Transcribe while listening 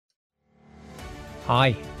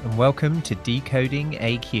Hi, and welcome to Decoding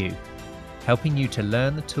AQ, helping you to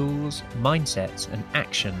learn the tools, mindsets, and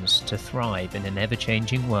actions to thrive in an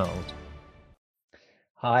ever-changing world.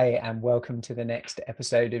 Hi, and welcome to the next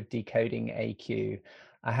episode of Decoding AQ.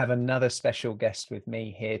 I have another special guest with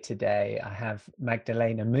me here today. I have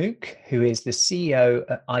Magdalena Mook, who is the CEO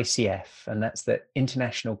at ICF, and that's the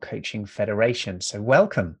International Coaching Federation. So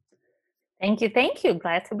welcome. Thank you.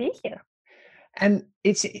 Glad to be here. And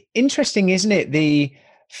it's interesting, isn't it? The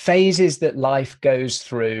phases that life goes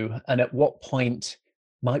through, and at what point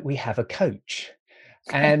might we have a coach?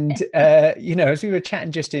 And, as we were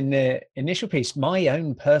chatting just in the initial piece, my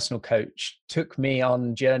own personal coach took me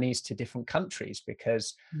on journeys to different countries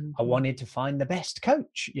because I wanted to find the best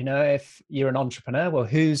coach. If you're an entrepreneur, well,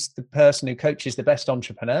 who's the person who coaches the best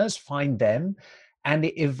entrepreneurs? Find them. And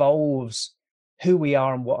it evolves who we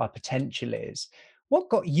are and what our potential is. What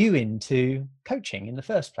got you into coaching in the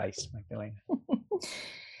first place, Magdalena?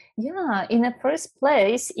 Yeah, in the first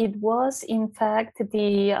place, it was in fact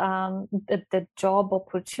the job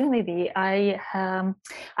opportunity. I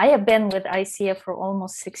have been with ICF for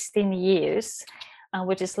almost 16 years,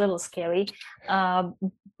 which is a little scary,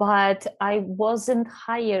 but I wasn't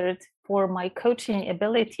hired for my coaching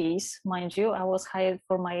abilities, mind you. I was hired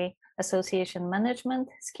for my association management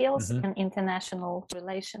skills and international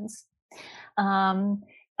relations.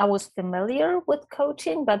 I was familiar with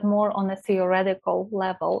coaching, but more on a theoretical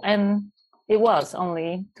level, and it was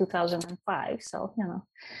only 2005. So,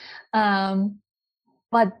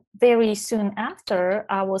 but very soon after,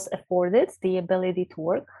 I was afforded the ability to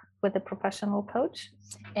work with a professional coach,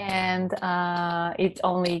 and it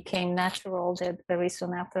only came natural that very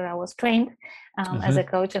soon after I was trained as a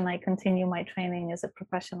coach, and I continue my training as a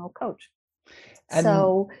professional coach. And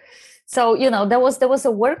so there was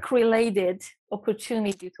a work-related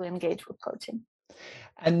opportunity to engage with coaching.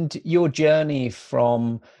 And your journey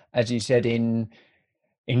from, as you said, in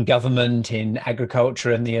government, in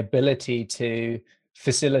agriculture, and the ability to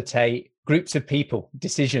facilitate groups of people,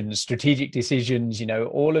 decisions, strategic decisions,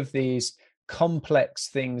 all of these complex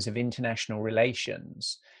things of international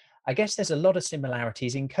relations. I guess there's a lot of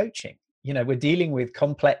similarities in coaching. We're dealing with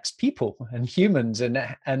complex people and humans and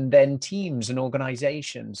then teams and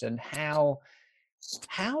organizations. And how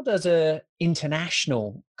does a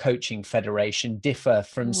international coaching federation differ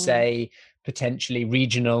from, say, potentially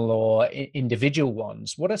regional or individual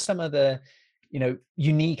ones? What are some of the,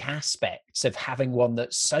 unique aspects of having one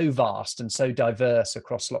that's so vast and so diverse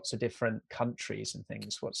across lots of different countries and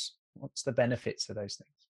things? What's the benefits of those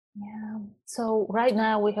things? Yeah. So right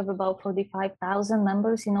now we have about 45,000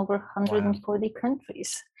 members in over 140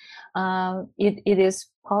 countries. It is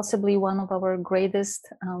possibly one of our greatest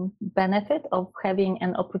benefit of having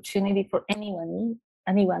an opportunity for anyone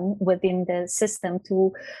within the system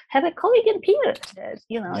to have a colleague and peer that,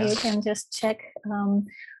 you can just check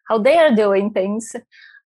how they are doing things.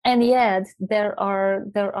 And yet there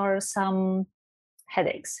are some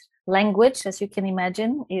headaches. Language, as you can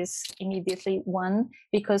imagine, is immediately one,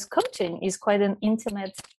 because coaching is quite an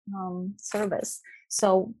intimate service.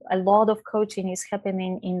 So a lot of coaching is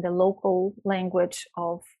happening in the local language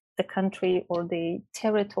of the country or the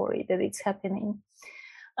territory that it's happening.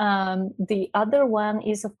 The other one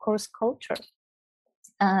is, of course, culture.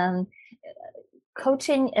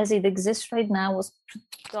 Coaching as it exists right now was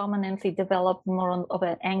predominantly developed more of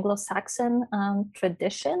an Anglo-Saxon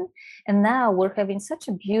tradition, and now we're having such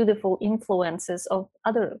a beautiful influences of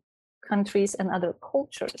other countries and other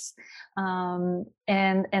cultures, and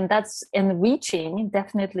that's enriching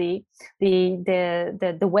definitely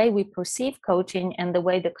the way we perceive coaching and the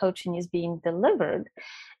way the coaching is being delivered.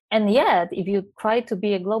 And yet, if you try to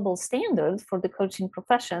be a global standard for the coaching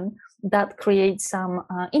profession, that creates some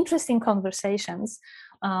interesting conversations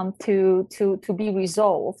to be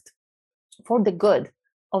resolved for the good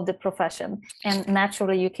of the profession. And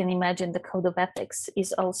naturally, you can imagine the code of ethics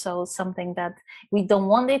is also something that we don't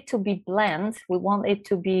want it to be bland. We want it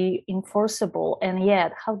to be enforceable. And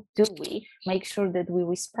yet, how do we make sure that we're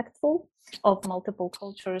respectful of multiple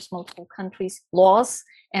cultures, multiple countries, laws,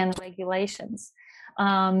 and regulations?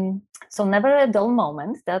 So never a dull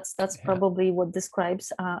moment. That's probably what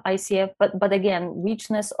describes ICF. But again,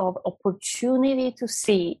 richness of opportunity to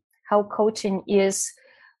see how coaching is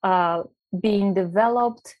being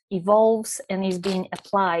developed, evolves, and is being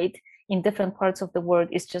applied in different parts of the world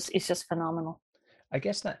is just phenomenal. I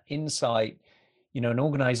guess that insight, an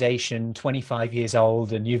organization 25 years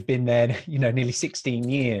old, and you've been there, nearly 16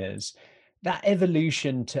 years, that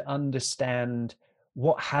evolution to understand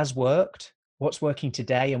what has worked, what's working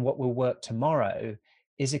today, and what will work tomorrow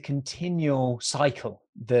is a continual cycle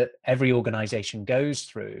that every organization goes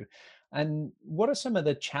through. And what are some of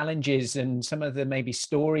the challenges and some of the maybe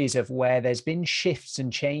stories of where there's been shifts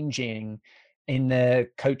and changing in the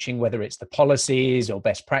coaching, whether it's the policies or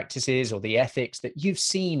best practices or the ethics that you've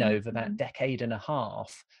seen over that decade and a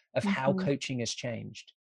half of how coaching has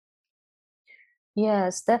changed?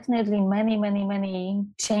 Yes, definitely many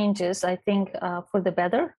changes, I think, for the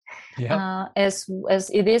better. Yeah. As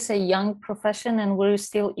it is a young profession and we're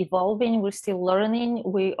still evolving, we're still learning.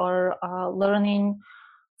 We are learning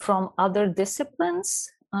from other disciplines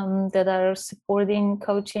that are supporting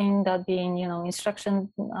coaching, that being,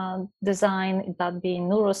 instruction design, that being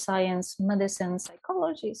neuroscience, medicine,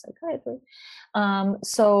 psychology, psychiatry.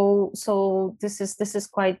 So this is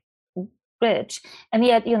quite rich. And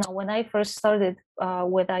yet, when I first started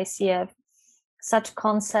with ICF, such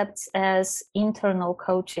concepts as internal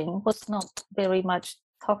coaching was not very much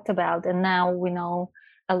talked about. And now we know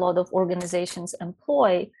a lot of organizations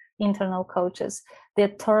employ internal coaches. The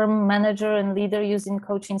term manager and leader using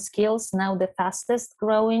coaching skills, now the fastest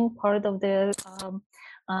growing part of the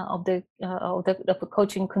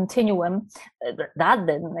coaching continuum, that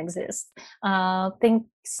didn't exist. Things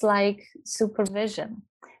like supervision,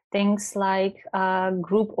 things like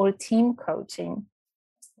group or team coaching,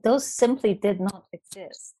 those simply did not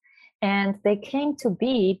exist. And they came to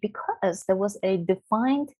be because there was a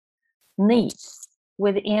defined need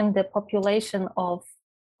within the population of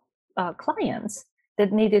clients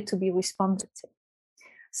that needed to be responded to.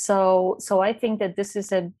 So I think that this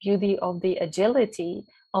is a beauty of the agility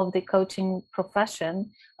of the coaching profession.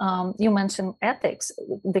 You mentioned ethics.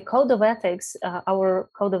 The code of ethics, our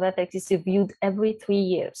code of ethics is reviewed every 3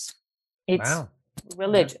 years. It's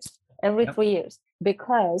religious, every 3 years,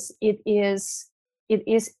 because it is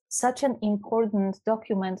such an important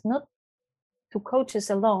document, not to coaches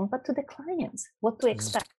alone, but to the clients, what to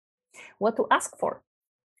expect, what to ask for,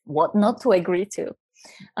 what not to agree to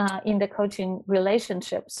in the coaching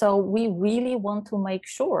relationship. So we really want to make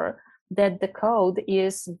sure that the code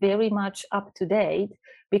is very much up to date,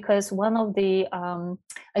 because one of the,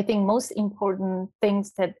 I think, most important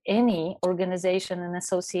things that any organization and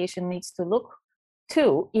association needs to look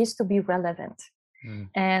to is to be relevant.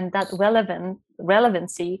 And that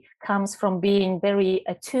relevancy comes from being very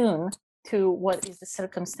attuned to what is the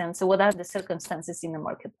circumstance, so what are the circumstances in the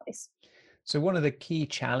marketplace. So one of the key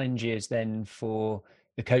challenges then for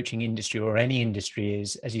the coaching industry or any industry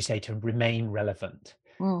is, as you say, to remain relevant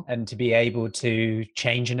and to be able to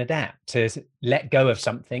change and adapt, to let go of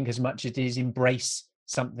something as much as it is embrace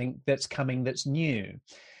something that's coming, that's new.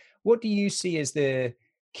 What do you see as the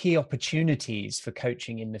key opportunities for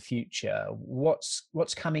coaching in the future?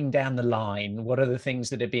 What's coming down the line? What are the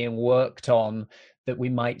things that are being worked on that we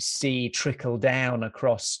might see trickle down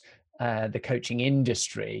across the coaching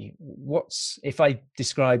industry? If I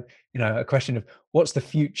describe, a question of what's the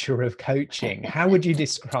future of coaching, how would you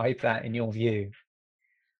describe that in your view?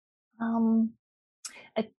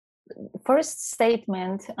 First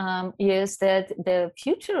statement is that the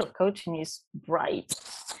future of coaching is bright.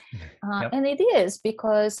 And it is,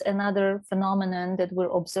 because another phenomenon that we're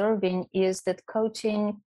observing is that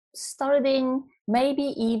coaching, starting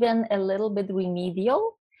maybe even a little bit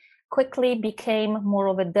remedial, quickly became more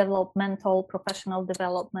of a developmental, professional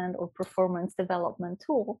development or performance development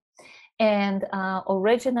tool. And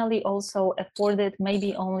originally also afforded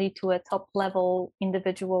maybe only to a top level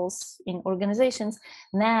individuals in organizations.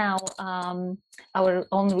 Now, our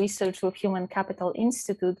own research with Human Capital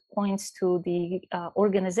Institute points to the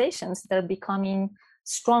organizations that are becoming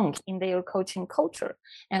strong in their coaching culture.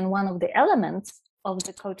 And one of the elements of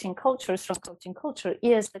the coaching culture, strong coaching culture,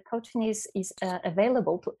 is that coaching is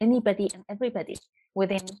available to anybody and everybody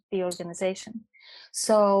within the organization.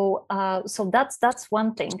 So that's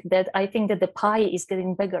one thing that I think that the pie is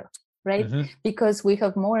getting bigger, right? Because we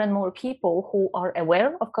have more and more people who are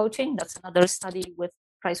aware of coaching. That's another study with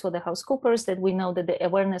PricewaterhouseCoopers, that we know that the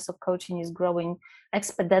awareness of coaching is growing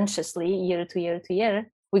exponentially year to year to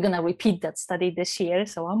year. We're going to repeat that study this year,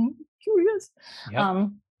 so I'm curious.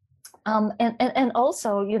 And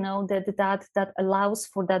also, that allows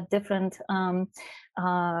for that different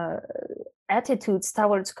attitudes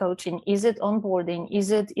towards coaching. Is it onboarding?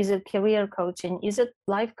 Is it career coaching? Is it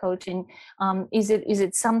life coaching? Is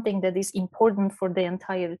it something that is important for the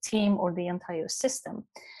entire team or the entire system?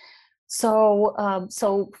 So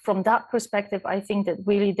from that perspective, I think that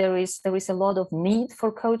really there is a lot of need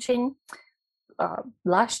for coaching.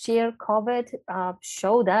 Last year, COVID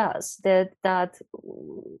showed us that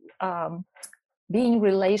being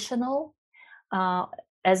relational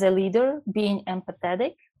as a leader, being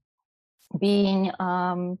empathetic, being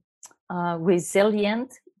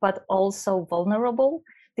resilient, but also vulnerable,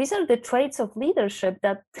 these are the traits of leadership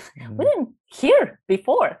that we didn't hear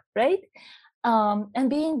before, right? And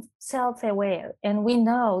being self-aware. And we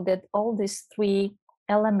know that all these three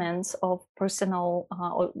elements of personal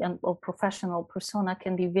or professional persona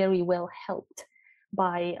can be very well helped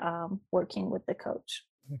by working with the coach.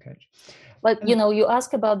 Okay. But you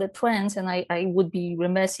ask about the trends, and I would be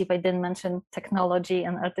remiss if I didn't mention technology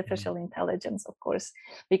and artificial intelligence, of course,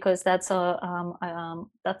 because that's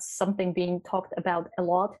something being talked about a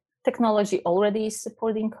lot. Technology already is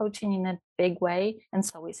supporting coaching in a big way, and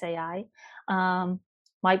so is AI.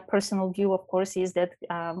 My personal view, of course, is that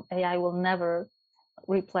AI will never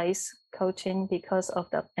replace coaching because of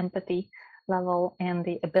the empathy level and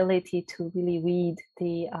the ability to really read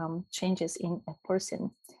the changes in a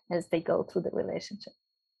person as they go through the relationship.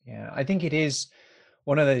 Yeah, I think it is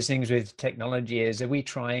one of those things with technology is, are we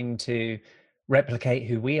trying to replicate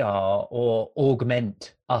who we are or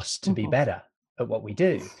augment us to be better at what we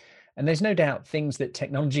do? And there's no doubt things that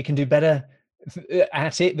technology can do better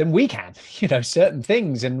at it than we can, certain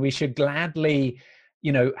things. And we should gladly,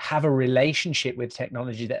 have a relationship with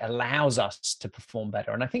technology that allows us to perform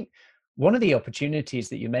better. And I think one of the opportunities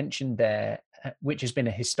that you mentioned there, which has been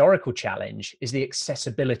a historical challenge, is the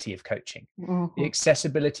accessibility of coaching, the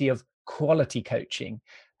accessibility of quality coaching,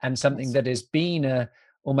 and something that has been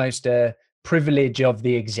almost a privilege of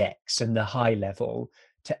the execs and the high level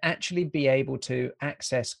to actually be able to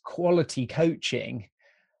access quality coaching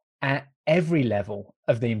at every level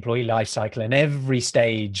of the employee life cycle and every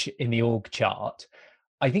stage in the org chart.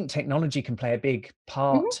 I think technology can play a big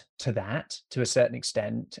part to that to a certain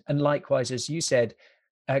extent. And likewise, as you said,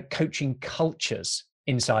 coaching cultures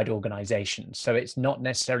inside organizations. So it's not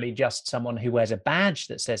necessarily just someone who wears a badge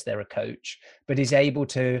that says they're a coach, but is able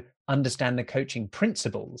to understand the coaching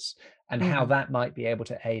principles and how that might be able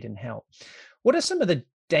to aid and help. What are some of the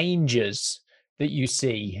dangers that you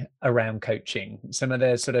see around coaching, some of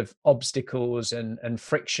the sort of obstacles and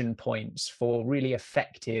friction points for really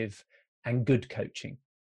effective and good coaching?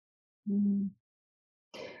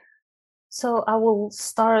 So I will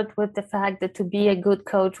start with the fact that to be a good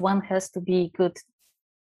coach, one has to be good,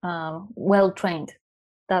 well trained.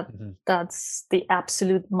 That's the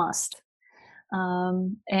absolute must.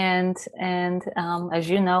 And as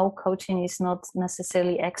you know, coaching is not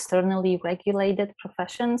necessarily externally regulated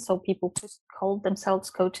profession, so people call themselves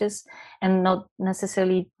coaches and not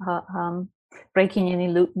necessarily breaking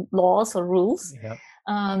any laws or rules.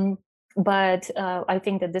 But I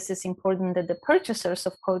think that this is important, that the purchasers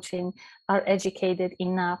of coaching are educated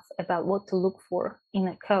enough about what to look for in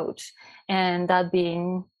a coach, and that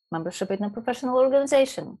being membership in a professional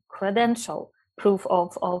organization, credential, proof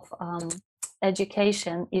of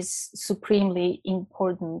education is supremely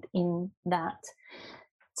important in that.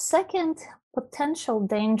 Second potential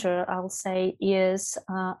danger, I'll say, is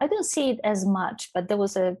I don't see it as much, but there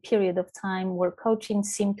was a period of time where coaching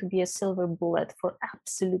seemed to be a silver bullet for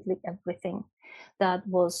absolutely everything that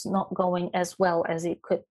was not going as well as it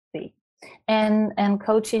could be. And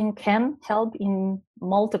coaching can help in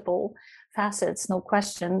multiple facets, no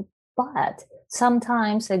question, but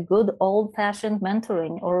sometimes a good old-fashioned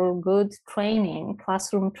mentoring or good training,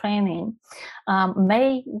 classroom training,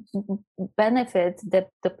 may benefit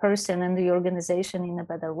the person and the organization in a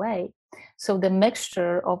better way. So the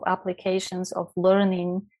mixture of applications of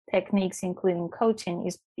learning techniques, including coaching,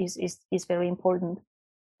 is very important.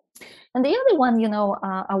 And the other one,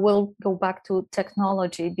 I will go back to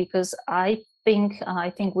technology, because I think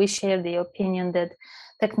we share the opinion that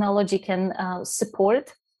technology can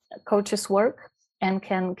support coaches' work and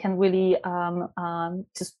can really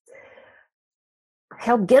just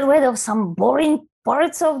help get rid of some boring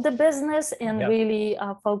parts of the business and really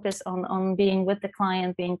focus on being with the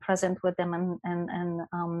client, being present with them,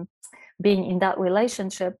 and being in that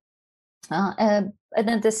relationship. And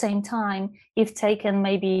at the same time, if taken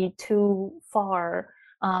maybe too far,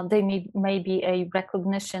 there may be a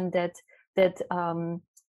recognition that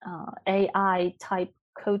AI type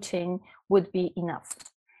coaching would be enough.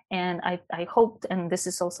 And I hope, and this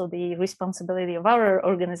is also the responsibility of our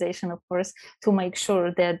organization, of course, to make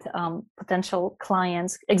sure that potential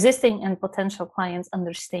clients, existing and potential clients,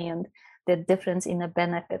 understand the difference in the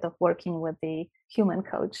benefit of working with the human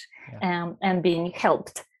coach and being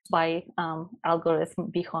helped by algorithm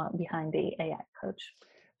behind the AI coach.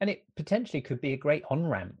 And it potentially could be a great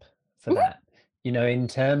on-ramp for that, in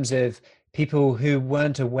terms of people who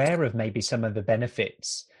weren't aware of maybe some of the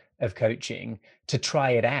benefits of coaching, to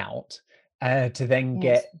try it out, to then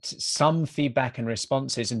get some feedback and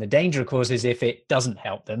responses. And the danger, of course, is if it doesn't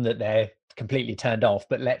help them, that they're completely turned off.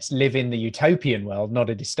 But let's live in the utopian world,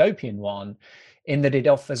 not a dystopian one, in that it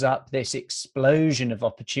offers up this explosion of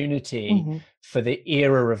opportunity for the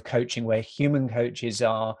era of coaching where human coaches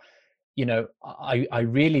are, you know, I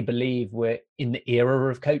really believe we're in the era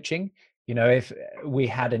of coaching. You know, if we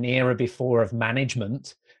had an era before of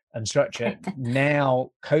management and structure,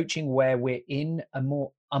 now coaching where we're in a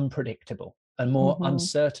more unpredictable and more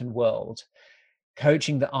uncertain world,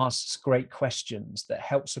 coaching that asks great questions, that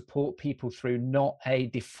helps support people through not a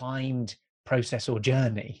defined process or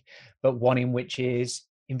journey, but one in which is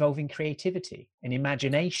involving creativity and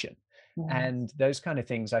imagination. And those kind of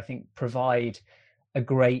things, I think, provide a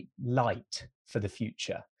great light for the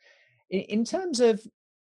future. In terms of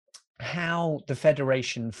how the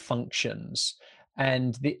Federation functions,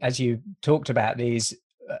 and as you talked about these,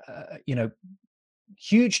 you know,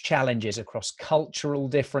 huge challenges across cultural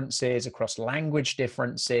differences, across language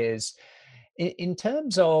differences, in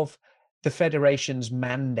terms of the Federation's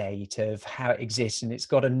mandate of how it exists, and it's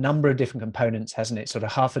got a number of different components, hasn't it? Sort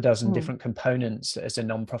of half a dozen different components as a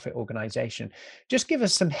non-profit organization. Just give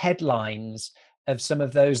us some headlines of some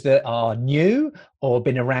of those that are new or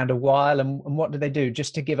been around a while, and what do they do?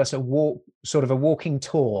 Just to give us a walking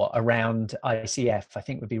tour around ICF, I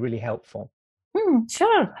think would be really helpful.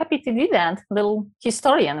 Sure, happy to do that. Little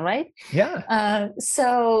historian, right? Yeah.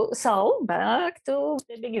 So back to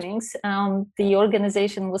the beginnings. The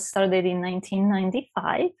organization was started in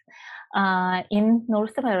 1995 in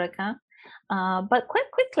North America, but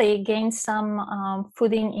quite quickly gained some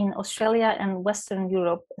footing in Australia and Western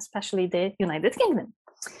Europe, especially the United Kingdom.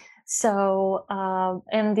 So,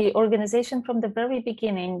 and the organization from the very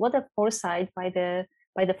beginning, what a foresight by the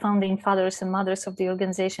founding fathers and mothers of the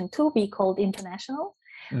organization to be called international.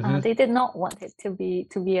 They did not want it to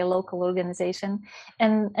be a local organization,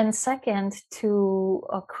 and second, to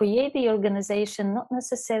create the organization not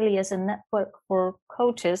necessarily as a network for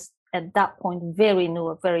coaches at that point, very new,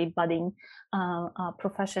 a very budding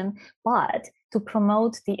profession, but to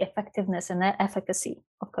promote the effectiveness and efficacy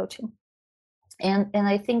of coaching. And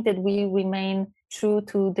I think that we remain true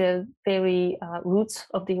to the very roots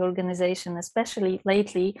of the organization, especially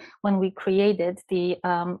lately when we created the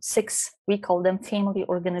 6, we call them family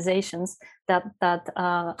organizations that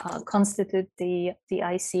constitute the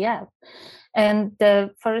ICF. And the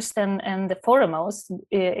first and the foremost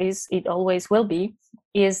is, it always will be,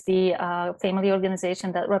 is the family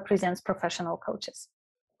organization that represents professional coaches.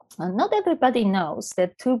 Not everybody knows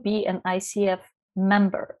that to be an ICF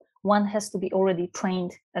member, one has to be already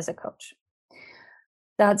trained as a coach.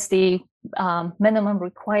 That's the minimum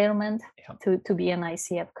requirement to be an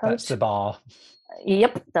ICF coach. That's the bar.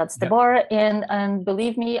 Yep, that's the bar. And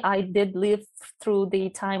believe me, I did live through the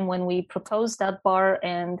time when we proposed that bar,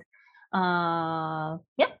 and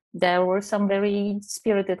there were some very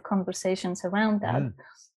spirited conversations around that,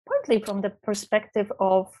 partly from the perspective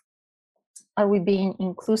of, are we being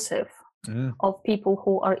inclusive of people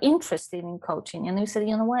who are interested in coaching? And we said,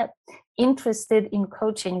 you know what, interested in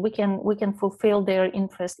coaching, we can fulfill their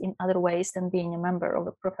interest in other ways than being a member of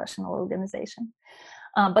a professional organization.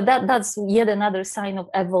 But that's yet another sign of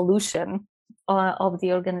evolution of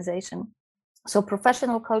the organization. So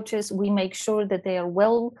professional coaches, we make sure that they are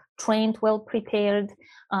well trained, well prepared,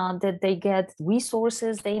 that they get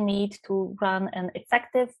resources they need to run an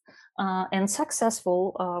effective and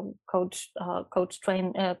successful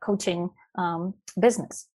coaching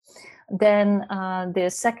business. Then the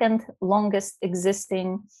second longest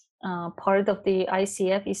existing part of the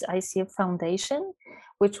ICF is ICF Foundation,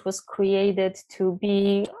 which was created to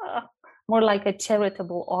be more like a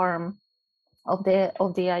charitable arm of the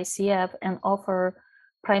ICF and offer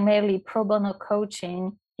primarily pro bono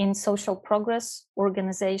coaching in social progress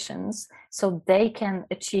organizations so they can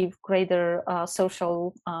achieve greater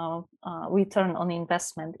social return on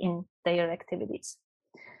investment in their activities.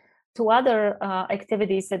 Two other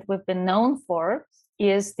activities that we've been known for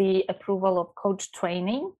is the approval of coach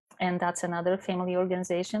training, and that's another family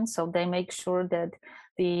organization. So they make sure that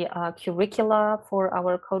the curricula for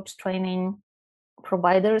our coach training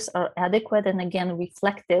providers are adequate and, again,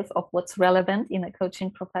 reflective of what's relevant in a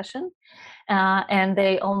coaching profession. And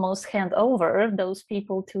they almost hand over those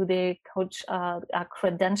people to the coach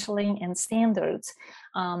credentialing and standards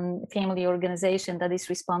family organization that is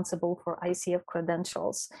responsible for ICF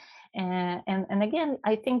credentials. And again,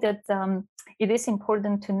 I think that it is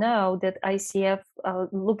important to know that ICF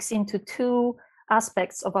looks into two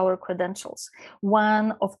aspects of our credentials.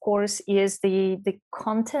 One, of course, is the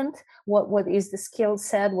content. What is the skill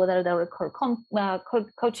set? What are our core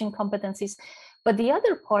coaching competencies? But the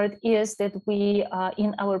other part is that we,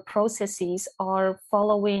 in our processes, are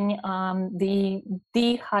following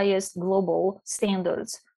the highest global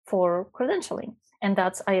standards for credentialing. and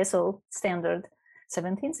that's ISO standard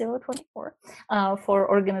 17024 for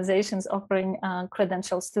organizations offering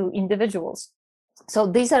credentials to individuals. So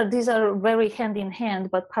these are very hand in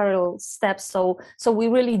hand, but parallel steps. So we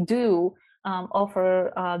really do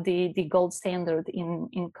offer the gold standard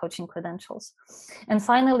in coaching credentials. And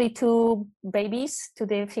finally, two babies to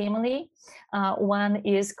their family. One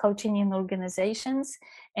is coaching in organizations.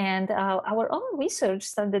 And our own research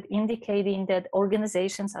started indicating that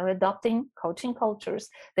organizations are adopting coaching cultures.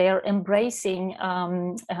 They are embracing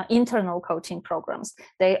internal coaching programs.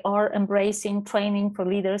 They are embracing training for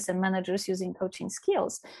leaders and managers using coaching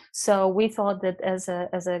skills. So we thought that as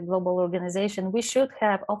a global organization, we should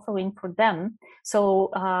have offering for them.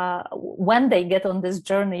 So when they get on this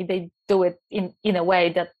journey, they do it in a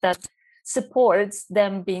way that supports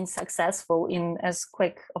them being successful in as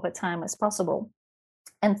quick of a time as possible.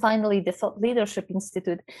 And finally, the Thought Leadership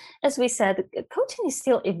Institute, as we said, coaching is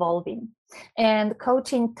still evolving, and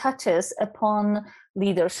coaching touches upon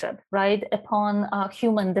leadership, right? Upon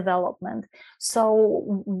human development.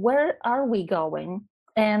 So where are we going,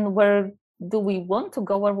 and where do we want to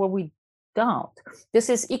go, or where we don't? This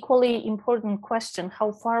is equally important question,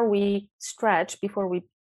 how far we stretch before we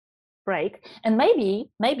break, and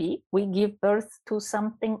maybe we give birth to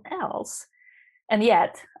something else. And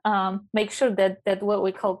yet make sure that what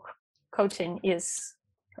we call coaching is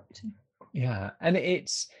coaching. Yeah, and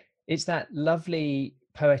it's that lovely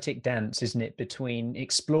poetic dance, isn't it, between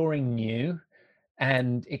exploring new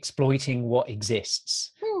and exploiting what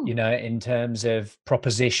exists, you know, in terms of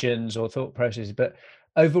propositions or thought processes. But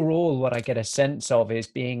overall, what I get a sense of is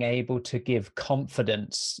being able to give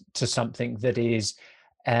confidence to something that is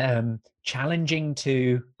challenging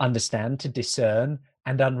to understand, to discern,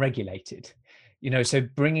 and unregulated. You know, so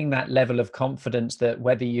bringing that level of confidence that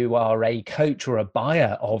whether you are a coach or a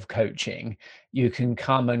buyer of coaching, you can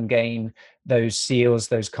come and gain those seals,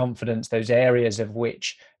 those confidence, those areas of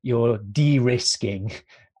which you're de-risking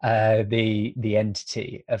the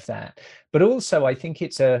entity of that. But also, I think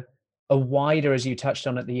it's a wider, as you touched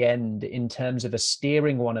on at the end, in terms of a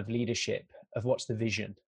steering one of leadership of what's the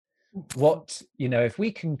vision. What, you know, if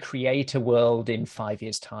we can create a world in 5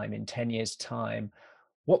 years' time, in 10 years' time,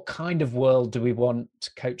 what kind of world do we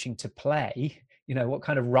want coaching to play? You know, what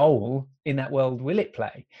kind of role in that world will it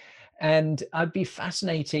play? And I'd be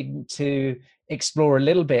fascinated to explore a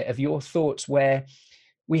little bit of your thoughts where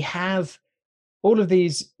we have all of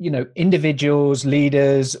these, you know, individuals,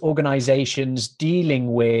 leaders, organizations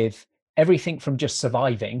dealing with everything from just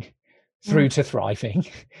surviving through to thriving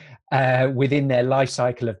within their life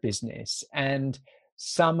cycle of business. And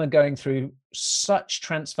some are going through such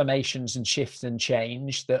transformations and shifts and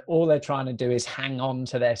change that all they're trying to do is hang on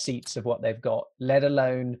to their seats of what they've got, let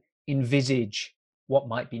alone envisage what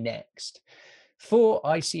might be next. For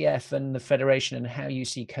ICF and the Federation and how you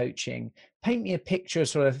see coaching, paint me a picture of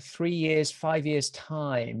sort of 3 years, 5 years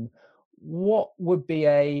time. What would be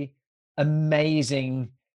a amazing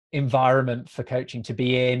environment for coaching to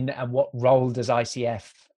be in, and what role does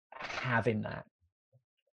ICF have in that?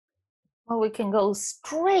 Well, we can go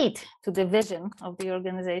straight to the vision of the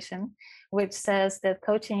organization, which says that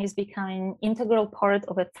coaching is becoming an integral part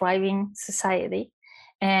of a thriving society,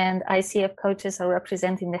 and ICF coaches are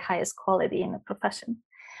representing the highest quality in the profession.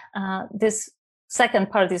 This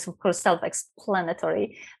second part is, of course,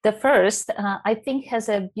 self-explanatory. The first, I think, has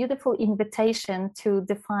a beautiful invitation to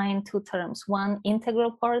define two terms: one,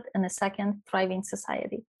 integral part, and the second, thriving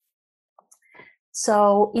society.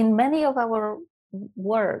 So in many of our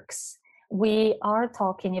works, we are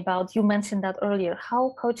talking about, you mentioned that earlier,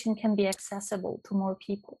 how coaching can be accessible to more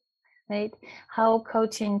people, right? How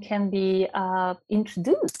coaching can be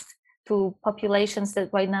introduced to populations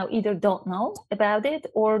that right now either don't know about it,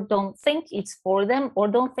 or don't think it's for them, or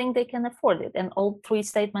don't think they can afford it. And all three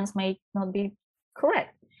statements may not be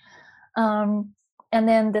correct. And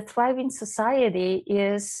then the thriving society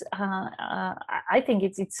is, I think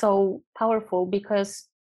it's so powerful, because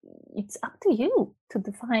it's up to you to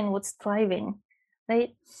define what's thriving,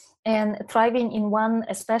 right? And thriving in one,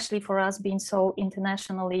 especially for us being so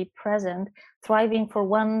internationally present, thriving for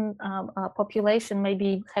one population may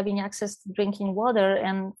be having access to drinking water,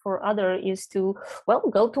 and for other is to, well,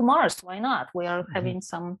 go to Mars. Why not? We are having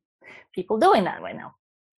some people doing that right now.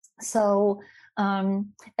 So,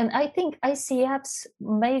 and I think ICF's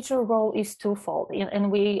major role is twofold,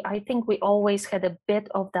 and I think we always had a bit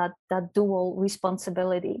of that dual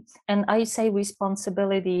responsibility. And I say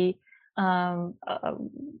responsibility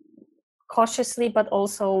cautiously, but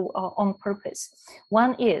also on purpose.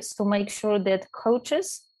 One is to make sure that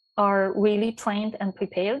coaches are really trained and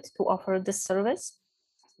prepared to offer this service.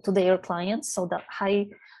 to their clients. So the high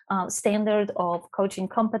standard of coaching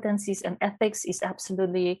competencies and ethics is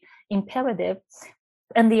absolutely imperative.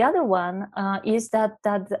 And the other one is that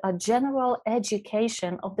a general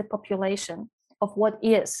education of the population of what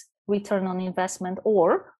is return on investment,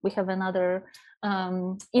 or we have another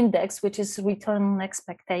index, which is return on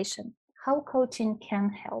expectation. How coaching can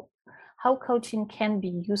help, how coaching can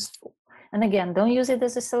be useful. And again, don't use it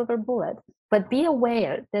as a silver bullet, but be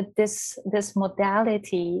aware that this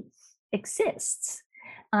modality exists.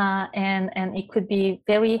 And it could be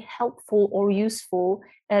very helpful or useful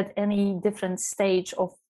at any different stage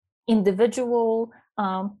of individual,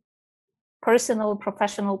 personal,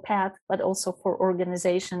 professional path, but also for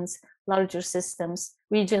organizations, larger systems,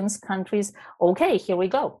 regions, countries. Okay, here we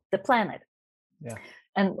go, the planet. Yeah.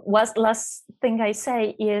 And last thing I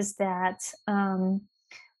say is that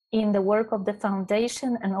in the work of the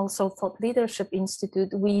foundation and also Thought Leadership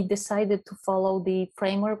Institute, we decided to follow the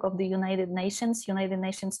framework of the United Nations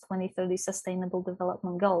 2030 Sustainable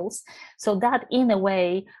Development Goals. So that in a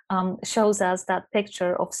way shows us that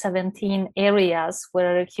picture of 17 areas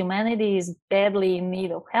where humanity is badly in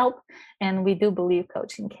need of help, and we do believe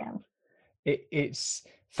coaching can. It's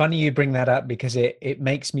funny you bring that up because it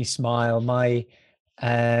makes me smile. My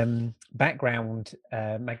background,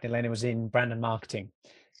 Magdalena, was in brand and marketing.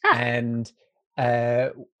 And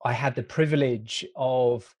I had the privilege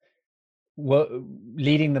of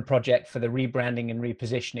leading the project for the rebranding and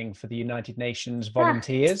repositioning for the United Nations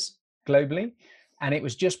volunteers globally. And it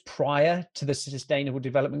was just prior to the Sustainable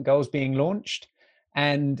Development Goals being launched.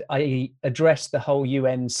 And I addressed the whole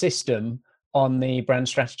UN system on the brand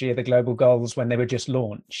strategy of the global goals when they were just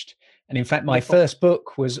launched. And in fact, my first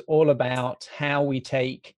book was all about how we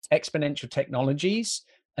take exponential technologies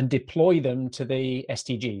and deploy them to the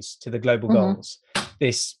SDGs, to the global goals,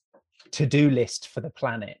 this to-do list for the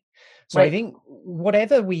planet. So I think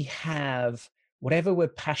whatever we have, whatever we're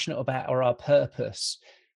passionate about or our purpose,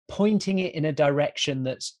 pointing it in a direction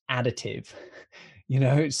that's additive,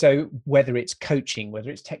 so whether it's coaching, whether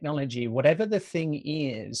it's technology, whatever the thing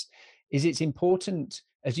is it's important,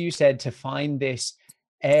 as you said, to find this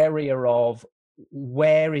area of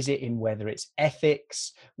where is it in, whether it's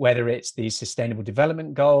ethics, whether it's these sustainable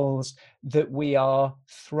development goals, that we are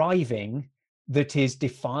thriving, that is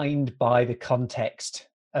defined by the context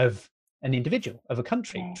of an individual, of a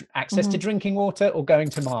country, access to drinking water or going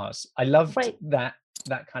to Mars. I loved that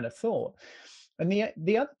kind of thought. And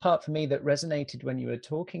the other part for me that resonated when you were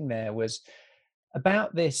talking there was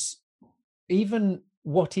about this, even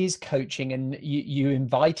what is coaching, and you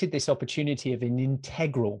invited this opportunity of an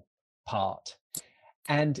integral part.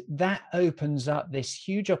 And that opens up this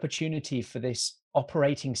huge opportunity for this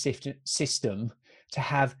operating system to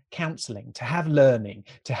have counseling, to have learning,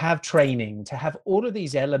 to have training, to have all of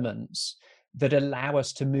these elements that allow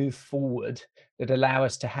us to move forward, that allow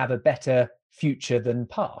us to have a better future than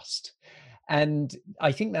past. And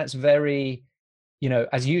I think that's very,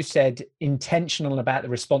 as you said, intentional about the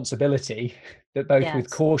responsibility, that both with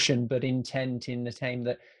caution, but intent in the same,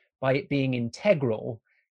 that by it being integral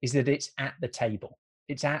is that it's at the table.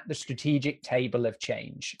 It's at the strategic table of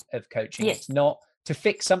change, of coaching. It's not to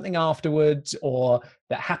fix something afterwards or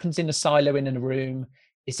that happens in a silo in a room.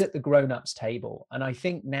 It's at the grown-ups table. And I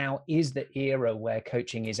think now is the era where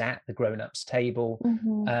coaching is at the grown-ups table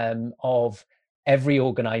of every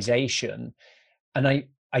organization. And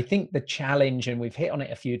I think the challenge, and we've hit on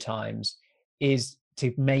it a few times, is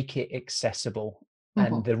to make it accessible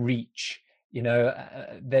and the reach.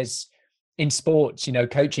 There's in sports,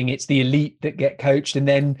 coaching, it's the elite that get coached, and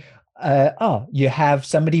then you have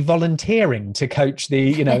somebody volunteering to coach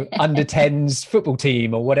the under 10s football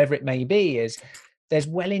team or whatever it may be. Is there's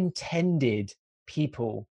well-intended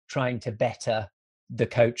people trying to better the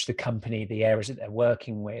coach, the company, the areas that they're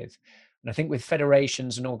working with. And I think with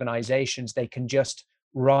federations and organizations, they can just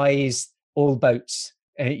rise all boats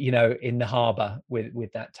in the harbor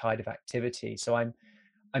with that tide of activity. So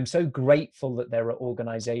I'm so grateful that there are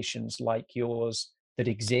organizations like yours that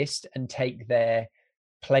exist and take their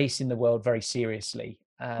place in the world very seriously,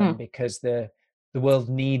 because the world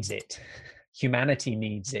needs it. Humanity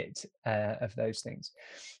needs it, of those things.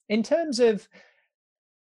 In terms of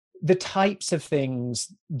the types of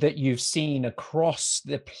things that you've seen across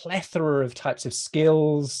the plethora of types of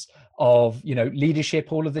skills of,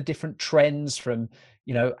 leadership, all of the different trends from,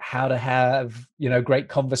 how to have, great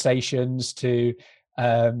conversations to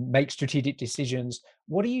make strategic decisions.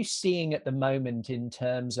 What are you seeing at the moment in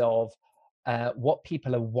terms of what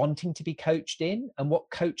people are wanting to be coached in and what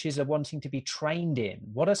coaches are wanting to be trained in?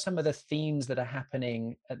 What are some of the themes that are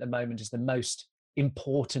happening at the moment as the most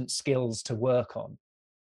important skills to work on?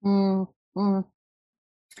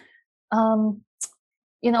 Um,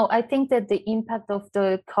 I think that the impact of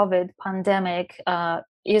the COVID pandemic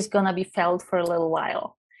is going to be felt for a little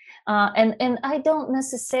while. And I don't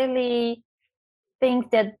necessarily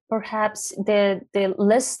think that perhaps the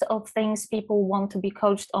list of things people want to be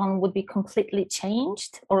coached on would be completely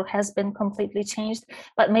changed or has been completely changed,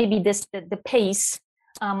 but maybe the pace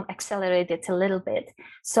accelerated a little bit.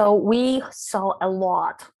 So we saw a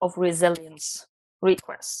lot of resilience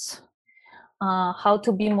requests. How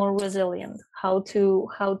to be more resilient, how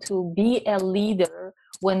to be a leader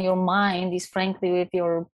when your mind is frankly with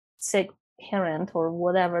your sick parent or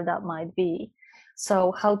whatever that might be.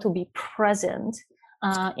 So how to be present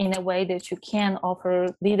in a way that you can offer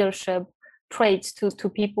leadership traits to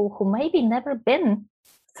people who maybe never been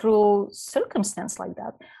through circumstance like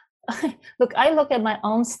that. I look at my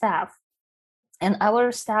own staff, and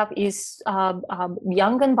our staff is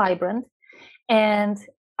young and vibrant, and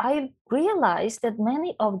I realized that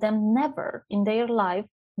many of them never in their life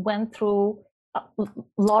went through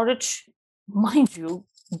large, mind you,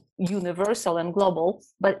 universal and global,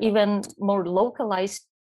 but even more localized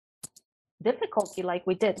difficulty like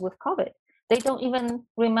we did with COVID. They don't even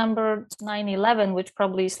remember 9/11, which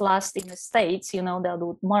probably is last in the States, that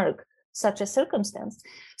would mark such a circumstance.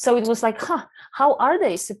 So it was like, how are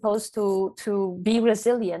they supposed to be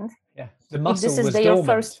resilient? Yeah, the muscle this is was their dormant.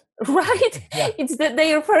 First, right? Yeah. It's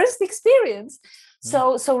their first experience.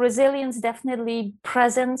 So resilience, definitely,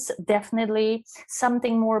 presence, definitely,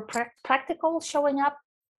 something more practical showing up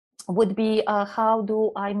would be how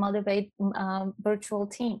do I motivate virtual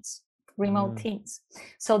teams, remote teams?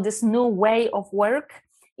 So this new way of work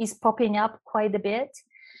is popping up quite a bit.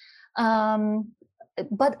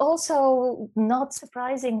 But also, not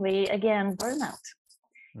surprisingly, again, burnout.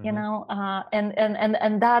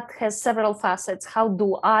 And that has several facets. How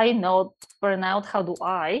do I know burnout? How do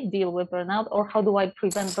I deal with burnout? Or how do I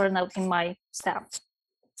prevent burnout in my staff?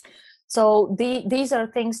 So these are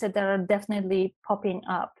things that are definitely popping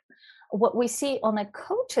up. What we see on a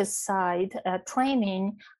coach's side,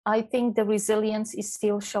 training, I think the resilience is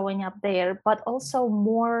still showing up there, but also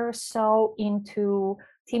more so into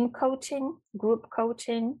team coaching, group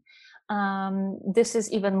coaching. This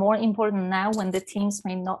is even more important now when the teams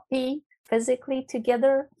may not be physically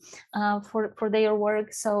together for their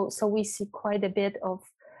work. So we see quite a bit of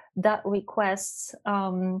that requests.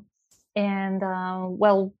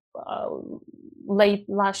 Late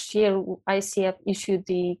last year, ICF issued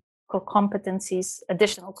the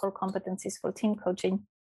additional core competencies for team coaching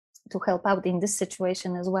to help out in this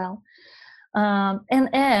situation as well.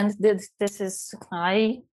 And this is,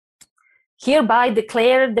 I hereby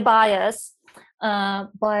declare the bias,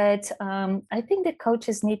 but I think the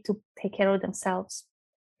coaches need to take care of themselves.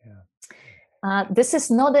 Yeah. This is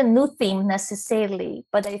not a new theme necessarily,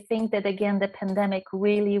 but I think that, again, the pandemic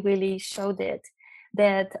really, really showed it,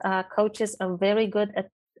 that coaches are very good at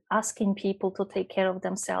asking people to take care of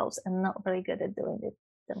themselves and not very good at doing it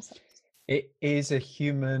themselves. It is a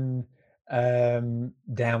human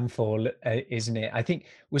downfall, isn't it? I think,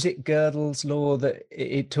 was it Gödel's law that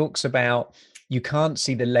it talks about you can't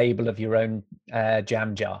see the label of your own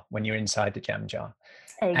jam jar when you're inside the jam jar.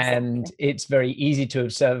 Exactly. And it's very easy to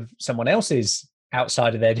observe someone else's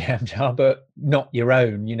outside of their jam jar, but not your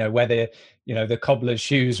own, whether, the cobbler's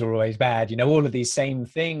shoes are always bad, all of these same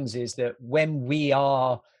things, is that when we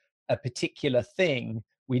are a particular thing,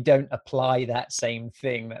 we don't apply that same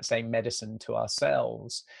thing, that same medicine to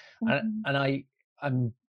ourselves. And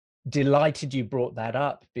I'm delighted you brought that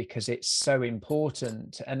up, because it's so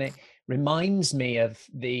important. And it reminds me of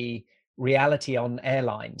the reality on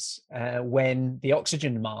airlines when the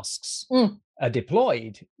oxygen masks are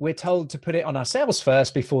deployed. We're told to put it on ourselves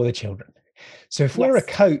first before the children. So if we're a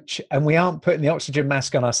coach and we aren't putting the oxygen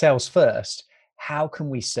mask on ourselves first, how can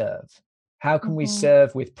we serve? How can we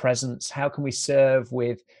serve with presence? How can we serve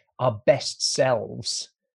with our best selves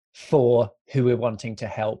for who we're wanting to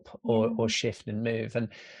help or shift and move? And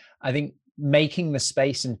I think making the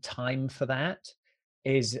space and time for that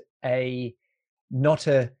is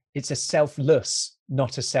it's a selfless,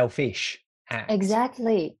 not a selfish act.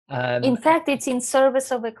 Exactly. In fact, it's in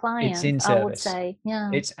service of a client. It's in service. I would say, yeah.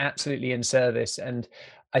 It's absolutely in service. And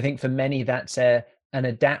I think for many, that's an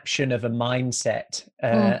adaptation of a mindset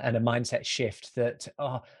and a mindset shift that,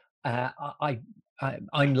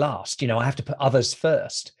 I'm last, I have to put others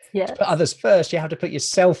first. Yes. To put others first, you have to put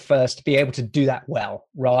yourself first to be able to do that well,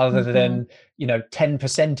 rather than,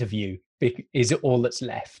 10% of you is all that's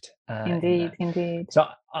left. Indeed. So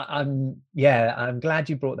I'm glad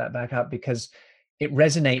you brought that back up, because it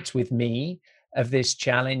resonates with me, of this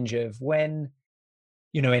challenge of when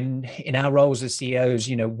in our roles as CEOs,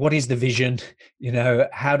 what is the vision?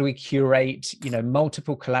 How do we curate,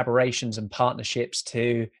 multiple collaborations and partnerships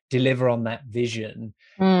to deliver on that vision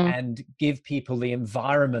and give people the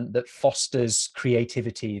environment that fosters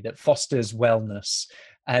creativity, that fosters wellness,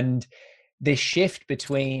 and this shift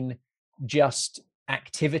between just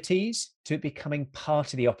activities to becoming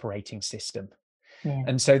part of the operating system. Yeah.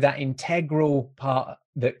 And so that integral part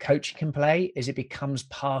that coaching can play is it becomes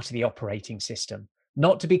part of the operating system,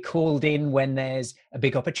 not to be called in when there's a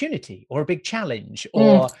big opportunity or a big challenge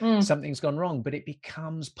or something's gone wrong, but it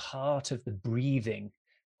becomes part of the breathing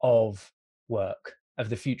of work, of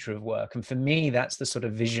the future of work. And for me, that's the sort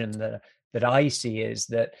of vision that I see, is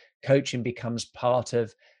that coaching becomes part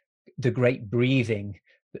of the great breathing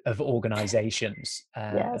of organizations,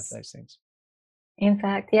 of those things. In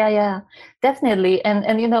fact, yeah, definitely. And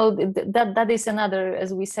that is another,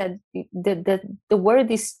 as we said, the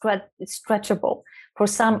word is stretchable. For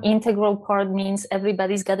some, integral part means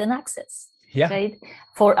everybody's got an access. Yeah. Right.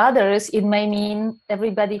 For others, it may mean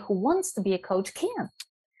everybody who wants to be a coach can.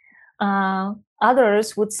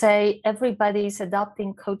 Others would say everybody is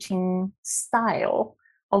adopting coaching style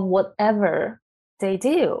of whatever they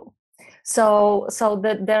do. So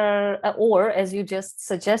that there, or as you just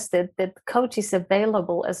suggested, that coach is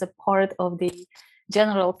available as a part of the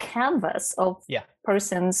general canvas of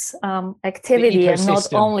person's activity, and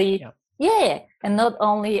not only and not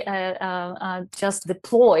only just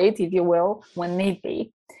deployed, if you will, when need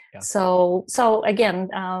be. Yeah. So again,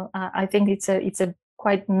 I think it's a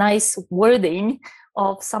quite nice wording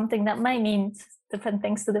of something that may mean different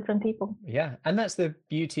things to different people. Yeah. And that's the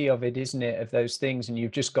beauty of it, isn't it? Of those things. And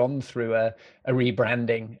you've just gone through a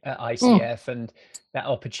rebranding at ICF and that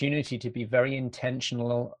opportunity to be very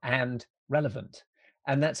intentional and relevant.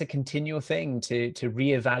 And that's a continual thing to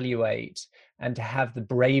reevaluate and to have the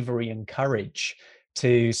bravery and courage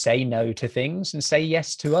to say no to things and say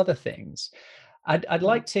yes to other things. I'd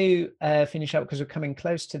like to finish up, because we're coming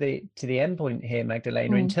close to the end point here,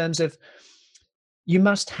 Magdalena, in terms of, you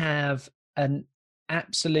must have an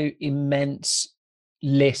absolute immense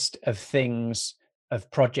list of things, of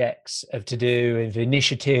projects, of to do, of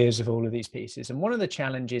initiatives, of all of these pieces. And one of the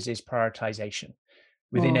challenges is prioritization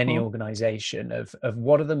within any organization of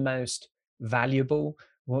what are the most valuable,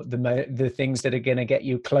 what the things that are going to get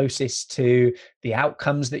you closest to the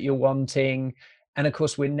outcomes that you're wanting. And of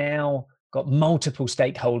course, we're now got multiple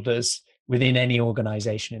stakeholders within any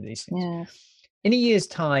organization of these things. Yeah. In a year's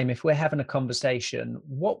time, if we're having a conversation,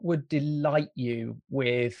 what would delight you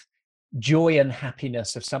with joy and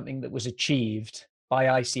happiness of something that was achieved by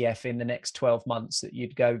ICF in the next 12 months, that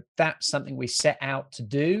you'd go, that's something we set out to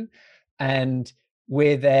do and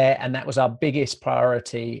we're there, and that was our biggest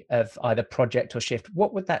priority of either project or shift?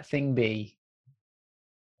 What would that thing be?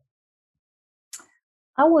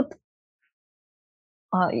 I would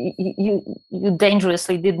you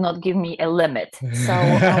dangerously did not give me a limit, so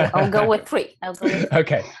I'll go with 3.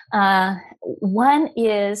 Okay. One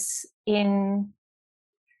is being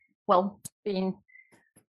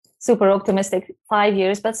super optimistic, 5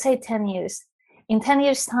 years, but say 10 years. In 10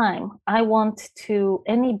 years' time, I want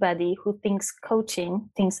anybody who thinks coaching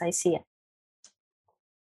thinks ICF.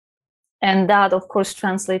 And that, of course,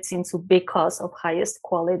 translates into because of highest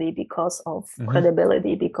quality, because of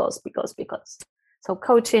credibility, because. So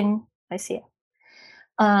coaching, ICF.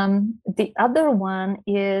 The other one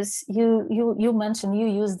is you mentioned, you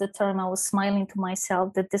used the term, I was smiling to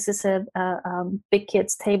myself, that this is a big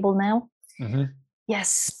kids table now.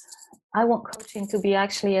 Yes, I want coaching to be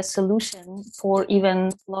actually a solution for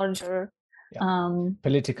even larger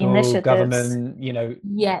political initiatives. Government,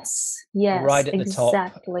 yes, right at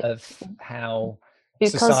exactly. the top of how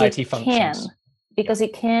society functions. Because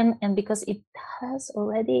it can, and because it has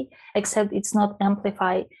already, except it's not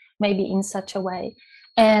amplified maybe in such a way.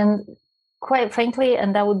 And quite frankly,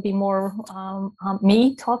 and that would be more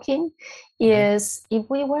me talking, is if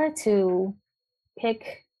we were to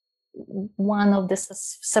pick one of the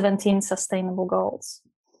 17 sustainable goals,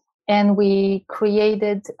 and we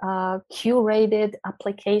created a curated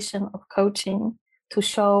application of coaching to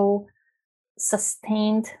show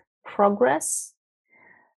sustained progress,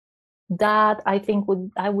 that I think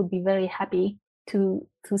I would be very happy to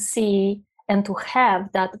see and to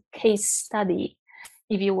have that case study,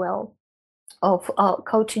 if you will, of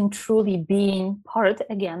coaching truly being part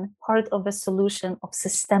of a solution of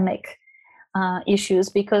systemic issues,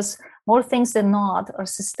 because more things than not are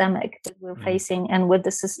systemic that we're facing, and with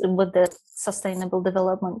the sustainable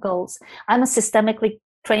development goals. I'm a systemically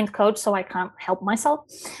trained coach, so I can't help myself,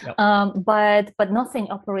 but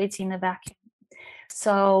nothing operates in a vacuum.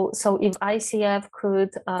 So if ICF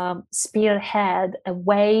could spearhead a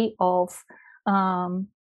way of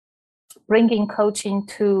bringing coaching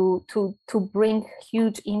to bring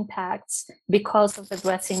huge impacts because of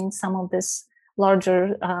addressing some of this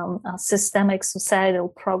larger systemic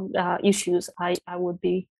societal issues, I would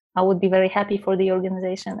be very happy for the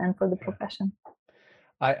organization and for the profession.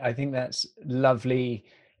 I think that's lovely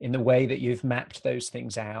in the way that you've mapped those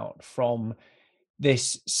things out from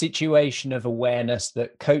this situation of awareness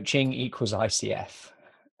that coaching equals ICF.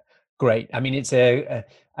 Great. I mean, it's I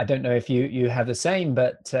don't know if you have the same,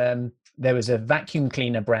 but there was a vacuum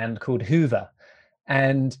cleaner brand called Hoover.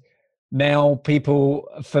 And now people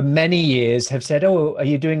for many years have said, oh, are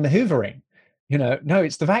you doing the hoovering? No,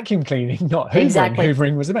 it's the vacuum cleaning, not hoovering. Exactly.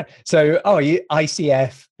 Hoovering was about. So, you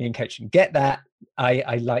ICF in coaching. Get that.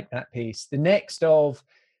 I like that piece. The next of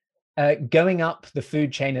going up the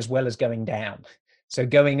food chain as well as going down. So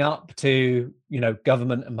going up to,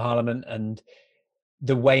 government and parliament and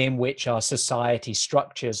the way in which our society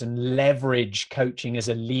structures and leverage coaching as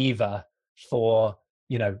a lever for,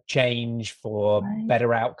 change, for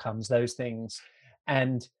better outcomes, those things.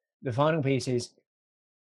 And the final piece is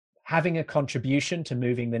having a contribution to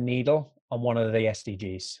moving the needle on one of the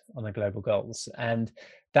SDGs, on the global goals. And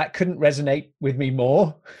that couldn't resonate with me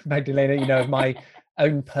more, Magdalena, of my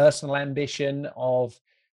own personal ambition of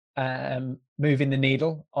moving the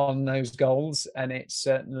needle on those goals. And it's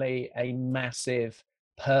certainly a massive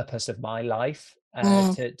purpose of my life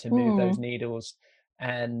to move those needles.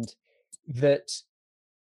 And that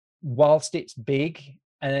whilst it's big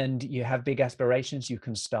and you have big aspirations, you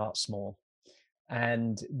can start small.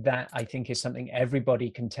 And that, I think, is something everybody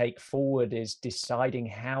can take forward, is deciding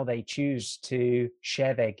how they choose to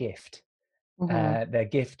share their gift, their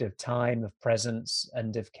gift of time, of presence,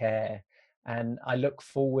 and of care. And I look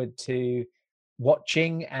forward to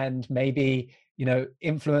watching and maybe,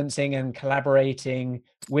 influencing and collaborating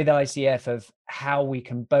with ICF of how we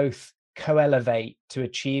can both co-elevate to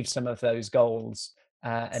achieve some of those goals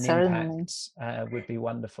and impacts would be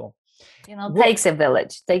wonderful. Takes a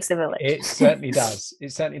village. It certainly does.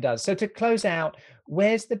 It certainly does. So to close out,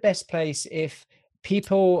 where's the best place if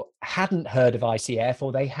people hadn't heard of ICF,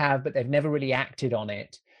 or they have, but they've never really acted on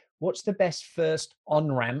it? What's the best first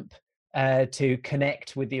on-ramp to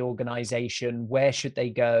connect with the organization? Where should they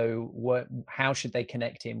go? How should they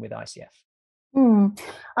connect in with ICF?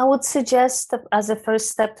 I would suggest as a first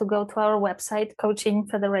step to go to our website,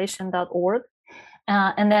 coachingfederation.org.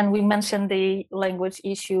 And then we mentioned the language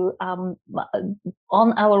issue. On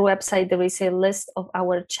our website, there is a list of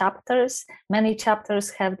our chapters. Many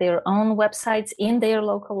chapters have their own websites in their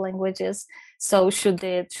local languages. So should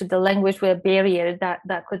the language be a barrier,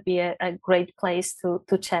 that could be a great place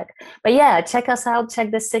to check. But yeah, check us out,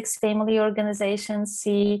 check the 6 family organizations,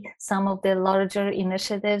 see some of the larger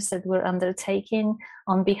initiatives that we're undertaking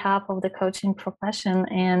on behalf of the coaching profession.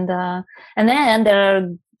 And then there are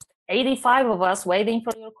 85 of us waiting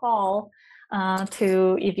for your call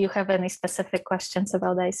if you have any specific questions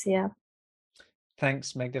about ICF.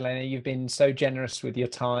 Thanks, Magdalena. You've been so generous with your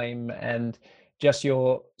time and just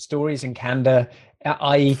your stories and candor.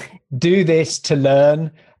 I do this to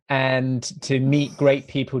learn and to meet great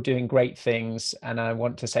people doing great things. And I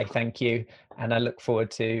want to say thank you. And I look forward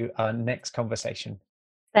to our next conversation.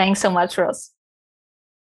 Thanks so much, Ross.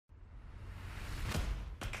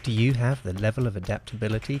 Do you have the level of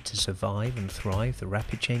adaptability to survive and thrive the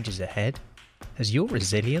rapid changes ahead? Has your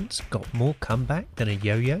resilience got more comeback than a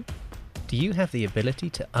yo-yo? Do you have the ability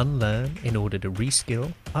to unlearn in order to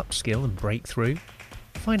reskill, upskill and break through?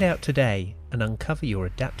 Find out today and uncover your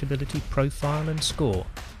adaptability profile and score,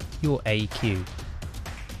 your AQ.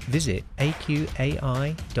 Visit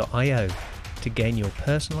aqai.io to gain your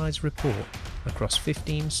personalized report across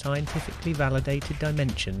 15 scientifically validated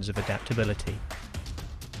dimensions of adaptability.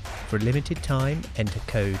 For a limited time, enter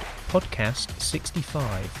code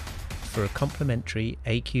PODCAST65 for a complimentary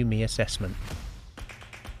AQ-Me assessment.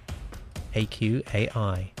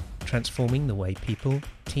 AQAI, transforming the way people,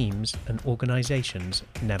 teams, and organizations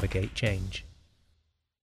navigate change.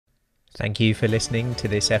 Thank you for listening to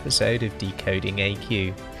this episode of Decoding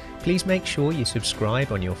AQ. Please make sure you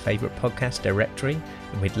subscribe on your favorite podcast directory,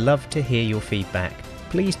 and we'd love to hear your feedback.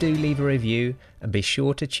 Please do leave a review and be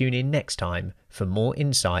sure to tune in next time for more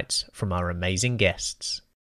insights from our amazing guests.